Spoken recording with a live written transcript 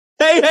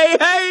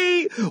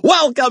Hey!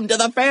 Welcome to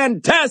the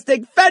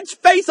fantastic Fetch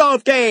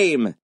Face-Off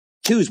game!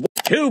 Choose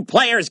two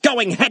players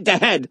going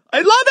head-to-head. I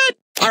love it!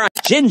 Alright,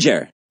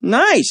 Ginger.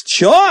 Nice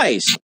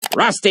choice.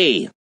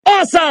 Rusty.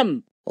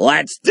 Awesome!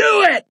 Let's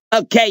do it!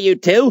 Okay, you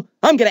two.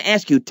 I'm gonna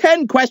ask you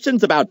 10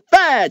 questions about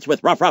Fetch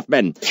with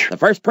Ruffman. The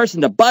first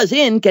person to buzz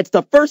in gets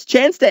the first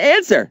chance to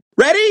answer.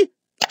 Ready?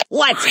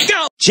 Let's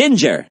go!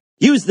 Ginger,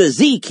 use the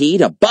Z key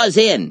to buzz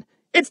in.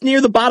 It's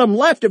near the bottom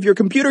left of your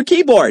computer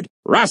keyboard.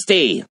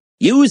 Rusty,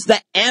 use the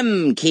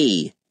M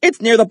key.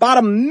 It's near the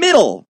bottom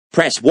middle.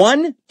 Press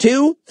 1,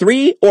 2,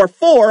 3, or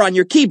 4 on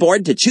your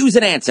keyboard to choose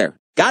an answer.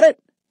 Got it?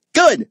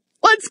 Good.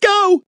 Let's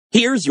go!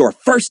 Here's your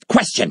first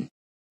question.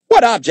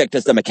 What object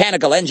does the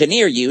mechanical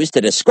engineer use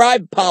to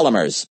describe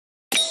polymers?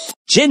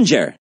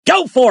 Ginger,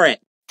 go for it!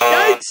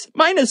 Yikes!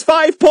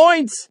 -5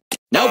 points!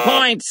 No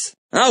points!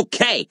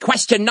 Okay,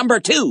 question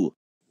number 2.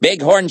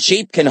 Bighorn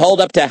sheep can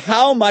hold up to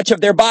how much of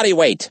their body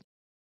weight?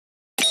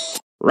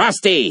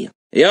 Rusty,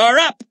 you're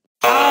up!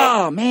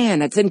 Oh, man,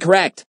 that's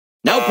incorrect.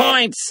 No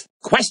points!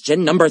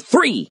 Question number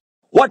 3.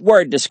 What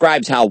word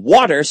describes how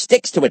water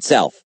sticks to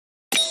itself?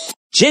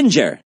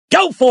 Ginger,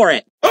 go for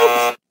it!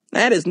 Oops!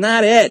 That is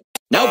not it.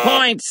 No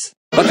points!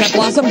 What's that,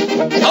 Blossom?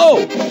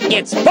 Oh,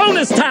 it's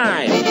bonus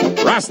time!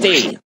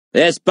 Rusty,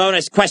 this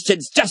bonus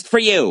question's just for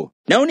you.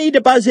 No need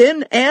to buzz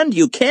in, and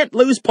you can't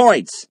lose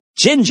points.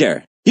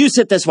 Ginger, you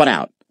sit this one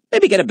out.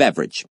 Maybe get a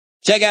beverage.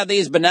 Check out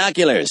these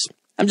binoculars.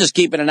 I'm just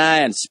keeping an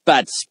eye on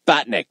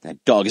Sputnik.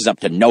 That dog is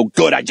up to no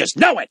good, I just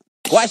know it!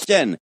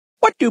 Question,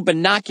 what do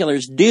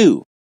binoculars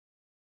do?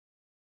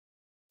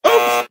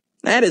 Oops!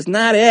 That is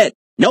not it.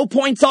 No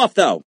points off,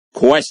 though.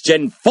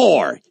 Question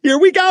 4. Here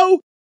we go.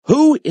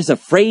 Who is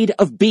afraid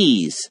of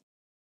bees?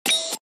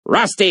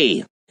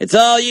 Rusty, it's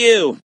all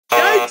you.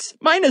 Yikes!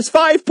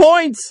 -5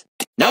 points.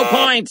 No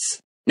points.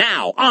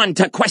 Now, on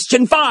to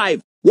question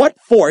 5. What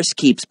force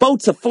keeps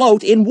boats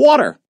afloat in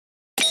water?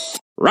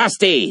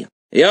 Rusty,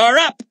 you're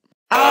up.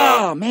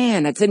 Oh,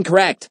 man, that's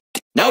incorrect.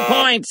 No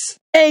points.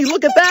 Hey,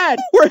 look at that.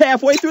 We're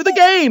halfway through the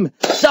game.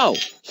 So,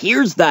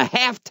 here's the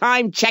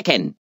halftime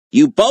check-in.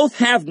 You both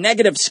have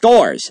negative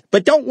scores,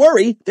 but don't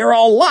worry, there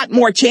are a lot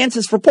more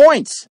chances for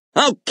points.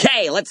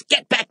 Okay, let's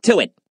get back to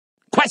it.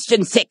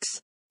 Question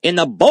 6. In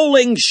the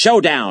bowling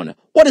showdown,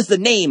 what is the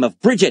name of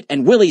Bridget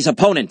and Willie's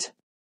opponent?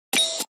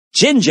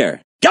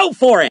 Ginger, go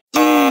for it.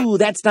 Ooh,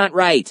 that's not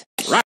right.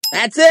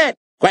 That's it.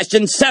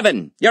 Question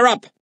 7. You're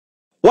up.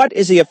 What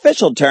is the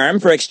official term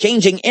for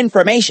exchanging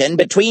information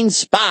between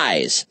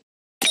spies?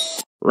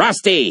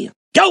 Rusty,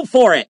 go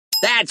for it.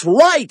 That's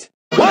right.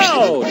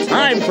 Whoa,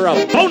 time for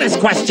a bonus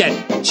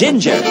question.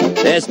 Ginger,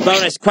 this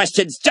bonus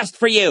question's just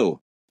for you.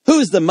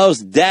 Who's the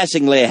most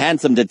dashingly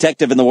handsome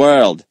detective in the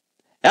world?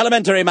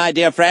 Elementary, my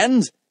dear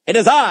friends. It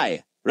is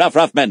I,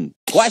 Ruffman.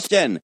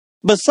 Question,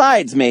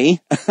 besides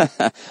me,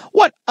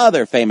 what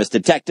other famous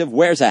detective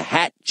wears a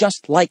hat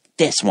just like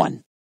this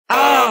one?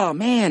 Oh,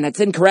 man,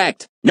 that's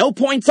incorrect. No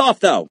points off,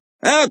 though.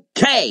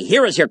 Okay,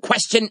 here is your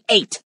question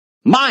 8.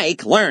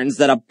 Mike learns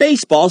that a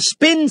baseball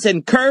spins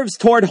and curves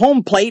toward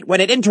home plate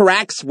when it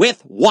interacts with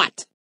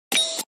what?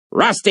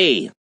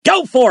 Rusty,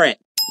 go for it!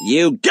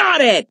 You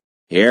got it!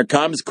 Here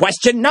comes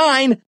question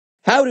 9.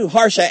 How do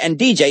Harsha and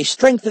DJ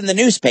strengthen the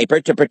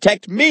newspaper to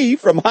protect me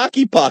from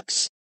hockey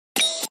pucks?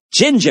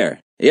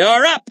 Ginger,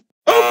 you're up!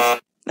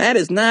 Oops! That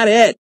is not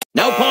it.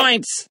 No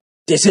points.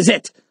 This is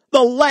it.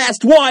 The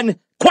last one.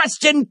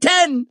 Question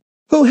 10.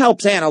 Who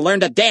helps Anna learn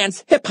to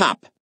dance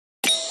hip-hop?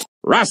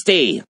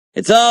 Rusty,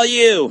 it's all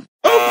you.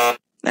 Oops!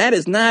 That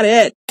is not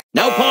it.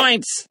 No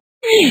points.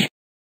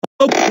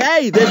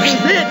 Okay, this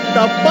is it.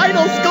 The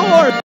final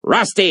score.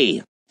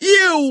 Rusty,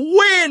 you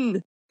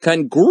win!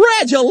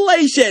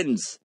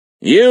 Congratulations!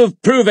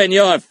 You've proven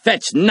your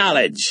fetch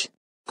knowledge.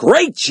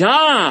 Great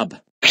job!